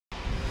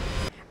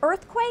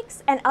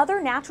Earthquakes and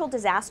other natural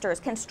disasters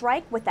can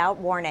strike without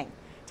warning.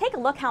 Take a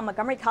look how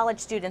Montgomery College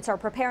students are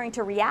preparing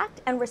to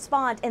react and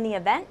respond in the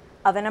event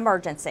of an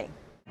emergency.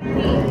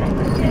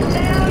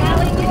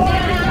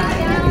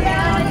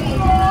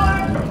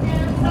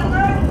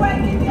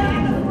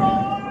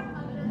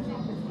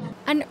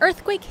 An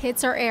earthquake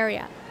hits our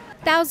area.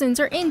 Thousands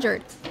are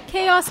injured.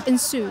 Chaos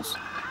ensues.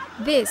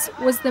 This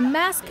was the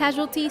mass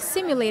casualty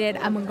simulated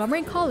at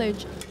Montgomery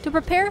College to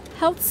prepare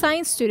health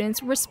science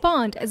students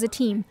respond as a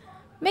team,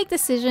 make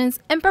decisions,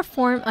 and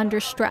perform under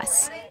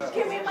stress.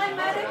 Give me my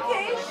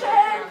medication!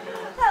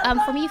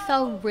 For me, it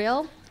felt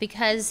real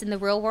because in the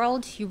real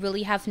world, you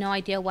really have no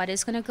idea what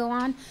is going to go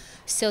on.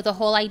 So the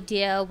whole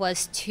idea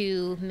was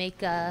to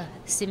make a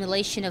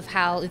simulation of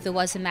how, if there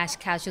was a mass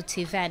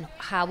casualty event,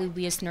 how would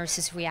we as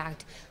nurses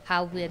react?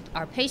 How would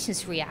our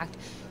patients react?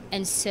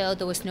 And so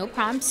there was no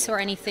prompts or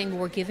anything. We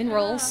were given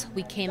roles.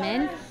 We came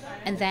in,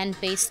 and then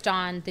based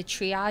on the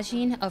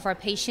triaging of our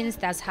patients,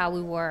 that's how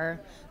we were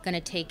going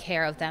to take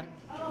care of them.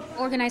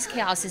 Organized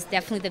chaos is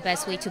definitely the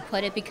best way to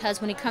put it,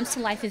 because when it comes to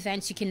life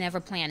events, you can never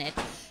plan it.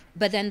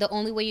 But then the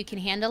only way you can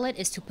handle it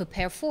is to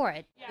prepare for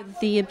it.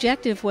 The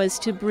objective was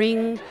to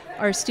bring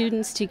our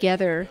students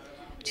together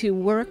to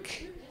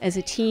work as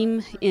a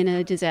team in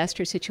a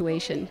disaster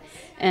situation.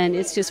 And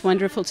it's just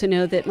wonderful to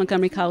know that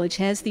Montgomery College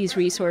has these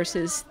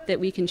resources that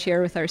we can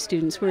share with our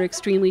students. We're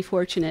extremely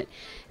fortunate.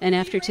 And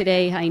after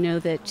today, I know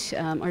that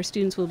our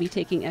students will be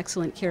taking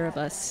excellent care of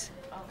us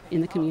in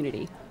the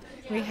community.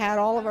 We had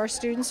all of our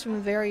students from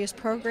the various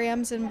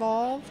programs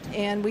involved,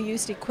 and we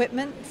used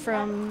equipment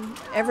from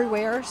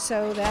everywhere,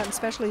 so that,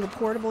 especially the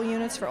portable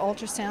units for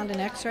ultrasound and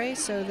x-ray,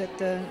 so that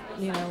the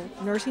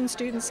nursing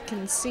students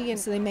can see, and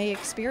so they may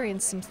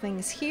experience some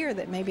things here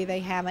that maybe they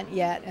haven't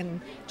yet.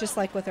 And just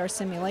like with our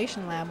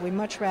simulation lab, we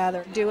much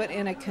rather do it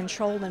in a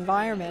controlled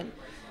environment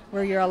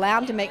where you're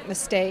allowed to make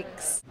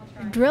mistakes.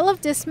 A drill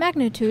of this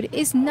magnitude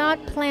is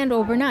not planned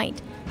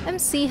overnight.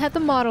 MC had the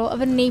model of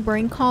a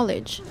neighboring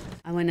college.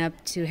 I went up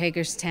to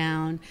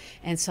Hagerstown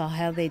and saw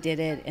how they did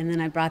it, and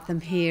then I brought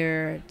them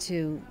here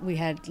we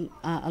had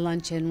a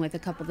luncheon with a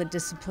couple of the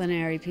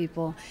disciplinary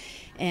people,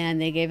 and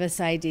they gave us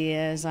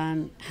ideas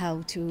on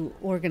how to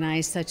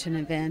organize such an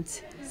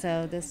event.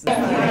 So this is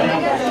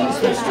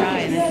first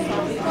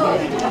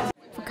try.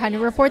 For Kind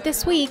of Report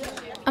this week,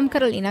 I'm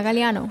Carolina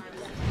Galeano.